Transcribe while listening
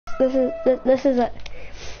This is it.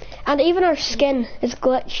 And even our skin is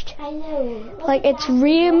glitched. I know. Like it's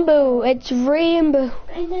rainbow. It's rainbow.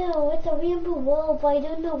 I know, it's a rainbow world, but I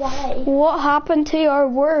don't know why. What happened to our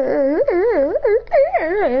world?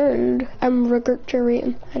 I'm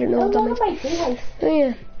regurgitating. I don't know what that Look means. at my treehouse. Oh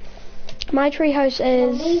yeah. My treehouse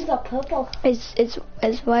The leaves are purple.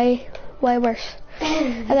 is way worse.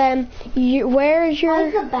 And then where's Why your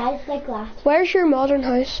is the beds like that? where's your modern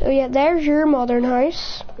house? Oh yeah, there's your modern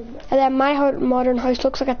house. And then my modern house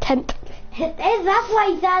looks like a tent. That's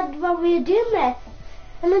why I said when we were doing this.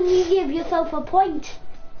 And then you give yourself a point.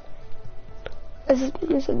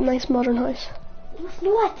 It's a nice modern house. It's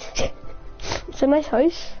not. It's a nice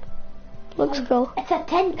house. Looks cool. It's a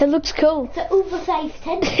tent. It looks cool. It's an oversized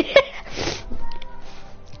tent.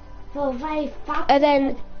 For very fat. And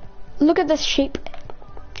then look at this sheep.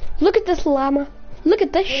 Look at this llama. Look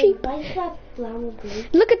at this sheep. Why is that llama blue?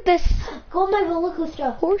 Look at this Go on my roller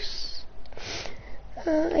coaster. horse.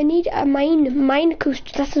 I need a mine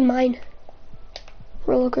coaster. This is mine.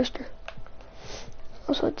 Roller coaster.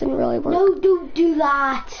 Also, it didn't really work. No, don't do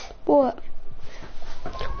that. What?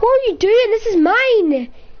 What are you doing? This is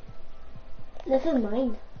mine. This is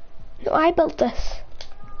mine. No, I built this.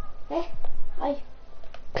 Eh?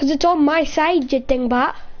 Because it's on my side, you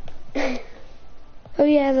dingbat. Oh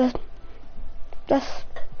yeah, this.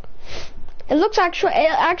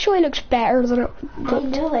 It actually looks better than it I looked.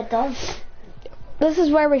 know it does. This is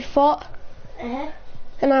where we fought, Uh-huh.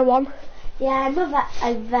 and I won. Yeah, I'm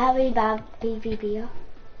a very bad PvPer.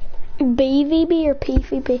 BVB or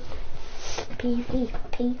PvP?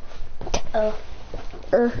 PvP. Oh.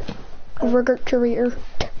 Regurgitator.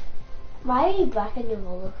 Why are you back in your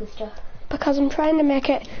roller coaster? Because I'm trying to make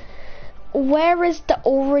it. Where is the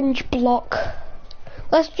orange block?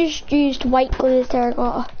 Let's just use white glazed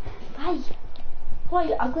terracotta. Why? Why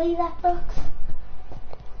ugly that looks?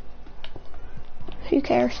 Who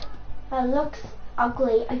cares? It looks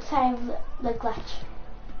ugly outside of the glitch.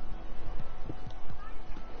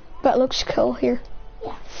 But it looks cool here.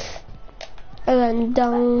 Yeah. And then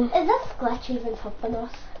down. Is this glitch even helping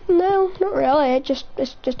us? No, not really.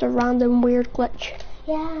 It's just a random weird glitch.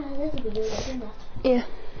 Yeah, this is weird, isn't it? Yeah,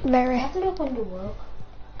 very. That's not on the world.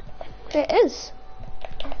 It is.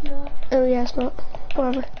 It's not. Oh yeah, it's not.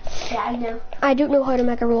 Whatever. Yeah, I know. I don't know how to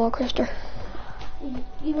make a roller coaster.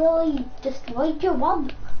 You really destroyed your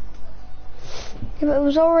one. Yeah, but it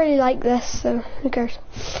was already like this, so who cares?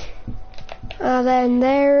 Then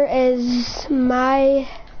there is my.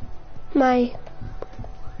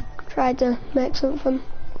 Tried to make something.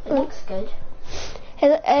 It looks good.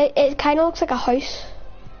 It kind of looks like a house.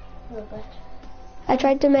 A little bit. I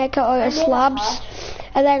tried to make it out I of made a slabs. house.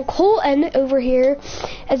 And then Colton over here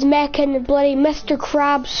is making bloody Mr.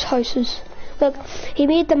 Krabs houses. Look, he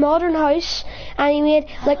made the modern house and he made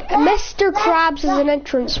like Mr. Krabs as an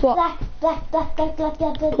entrance. What? Black.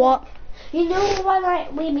 What? You know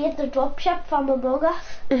when we made the dropship from Among Us?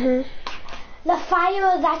 Mhm. The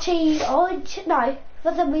fire is actually orange now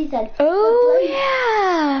for some reason. Oh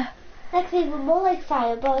yeah. Like they were more like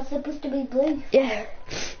fire, but it's supposed to be blue. Yeah.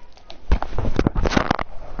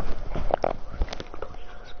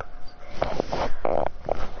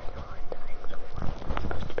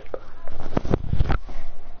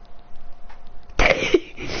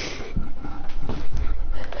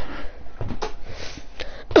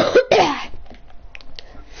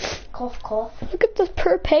 Cough, cough. Look at this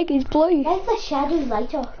poor pig, he's blue. Why is the shadow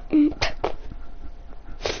lighter?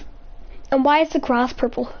 And why is the grass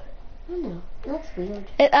purple? I don't know. That's weird.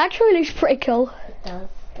 It actually looks pretty cool. It does.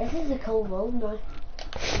 This is a cool world now.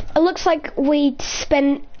 It looks like we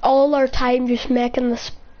spent all our time just making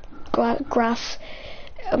this grass,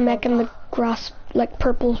 making the grass like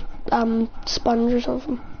purple sponge or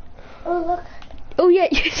something. Oh look. Oh yeah.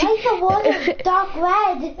 Why is the water dark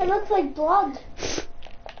red? It looks like blood.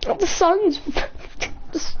 The sun's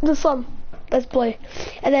the sun. That's blue,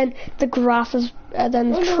 and then the grass is, and then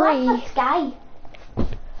the And tree. what's the sky?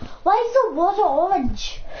 Why is the water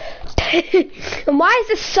orange? And why is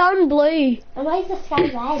the sun blue? And why is the sky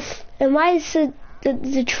red? And why is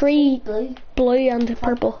the tree Blue. blue and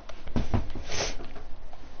purple?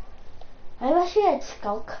 I wish we had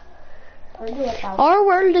Skulk. I wonder what that was. Our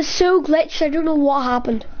world is so glitched. I don't know what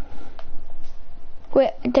happened.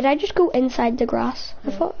 Wait, did I just go inside the grass?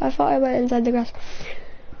 No. I thought I went inside the grass.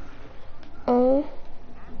 Oh,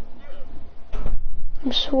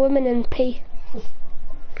 I'm swimming in pee.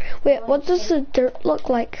 Wait, what does the dirt look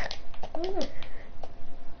like?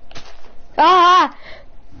 Ah!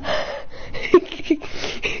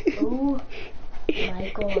 Oh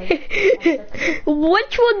my god.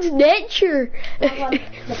 Which one's nature? That one,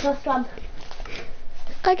 the first one.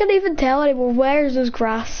 I can't even tell anymore. Where's this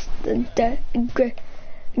grass?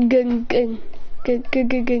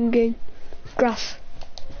 Grass.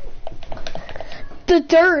 The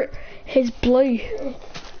dirt is blue.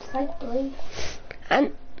 It's like blue.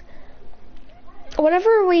 And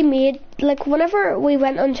whenever we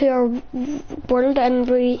went onto our world and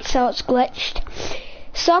we saw it's glitched,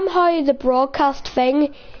 somehow the broadcast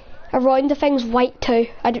thing around the thing's white too.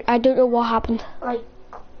 I don't know what happened. Like,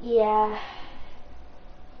 yeah.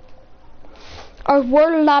 Our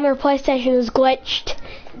world on our PlayStation is glitched.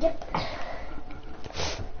 Yep.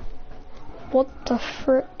 What the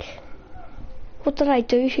frick? What did I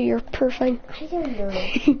do to your poor thing? I don't know.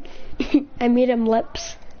 I made him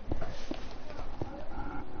lips.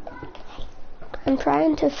 I'm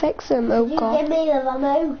trying to fix him, oh You god. give me the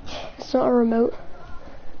remote. It's not a remote.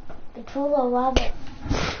 Control the rabbit.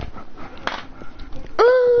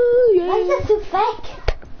 Oh, Why is yeah. it so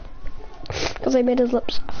thick? Because I made his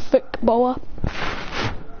lips thick, boa.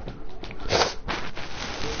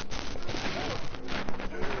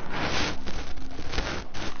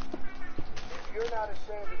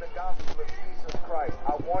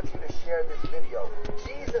 I want you to share this video.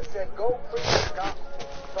 Jesus said, go preach the gospel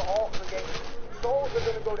to all creation. Souls are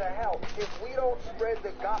going to go to hell if we don't spread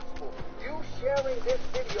the gospel. You sharing this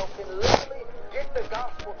video can literally get the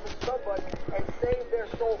gospel to somebody and save their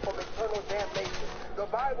soul from eternal damnation. The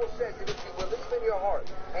Bible says that if you believe in your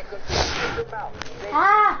heart and confess with your mouth, then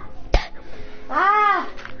Ah!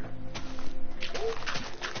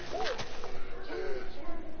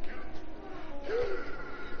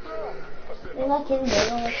 You're like in the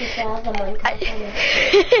middle of the Minecraft.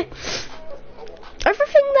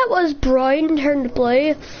 Everything that was brown turned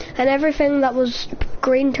blue, and everything that was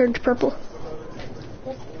green turned purple.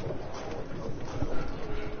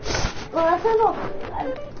 Well, isn't it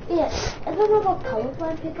what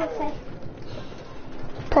colorblind people say?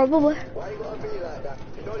 Probably. why you gotta be like that?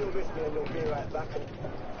 You know you'll miss me and you'll be right back.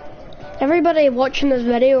 Everybody watching this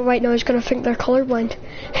video right now is gonna think they're colorblind.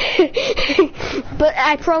 But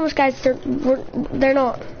I promise, guys, they're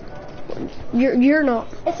not. You're not.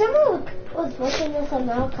 If someone was watching this and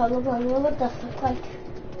now colorblind, what would this look like?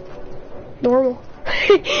 Normal.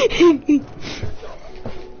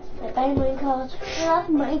 Like I'm Minecraft. That's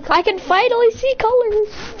Minecraft. I can finally see colors.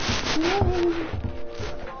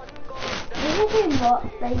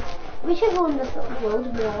 We should go in this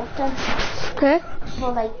world more often Okay.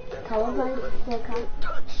 for like colorblind people.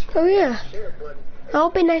 Oh yeah. That'll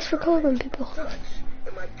be nice for colorblind people.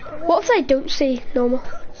 What if I don't see normal?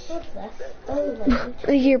 What's this?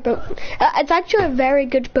 Oh, Your boat. It's actually a very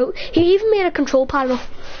good boat. He even made a control panel.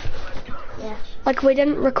 yeah. Like, we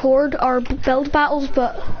didn't record our build battles,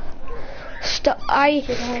 but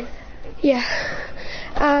yeah.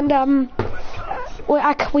 And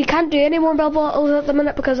we can't do any more build battles at the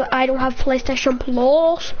minute because I don't have PlayStation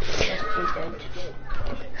Plus.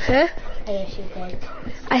 Huh? Yes, you did.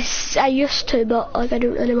 I used to, but like I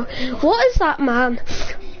don't anymore. What is that, man?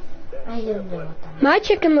 I don't know what that My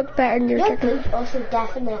chicken looked better than your Your chicken. boot also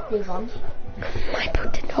definitely won. My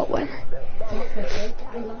boat did not win. Definitely.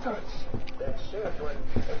 I love it.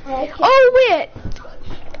 I like it. Oh wait,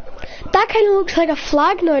 that kind of looks like a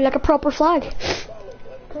flag now, like a proper flag,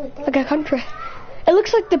 like a country. It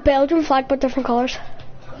looks like the Belgian flag but different colours.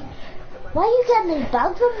 Why are you getting the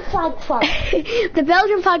Belgian flag from? The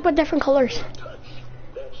Belgian flag but different colours.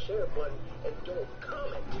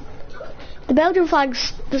 The Belgian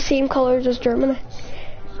flag's the same colours as Germany.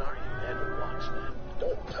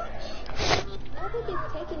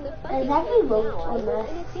 There's every road on this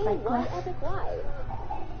like this.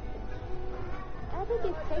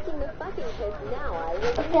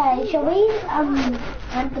 Okay, shall we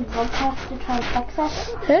end the broadcast to try and fix it?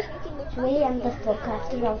 Huh? Shall we end this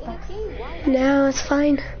broadcast to try and fix it? No, it's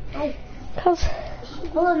fine. Aye. Cause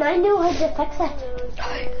Hold on, I know how to fix it.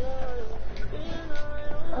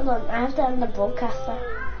 Hold on, I have to end the broadcast.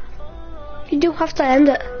 you don't have to end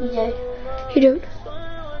it. You do. You don't.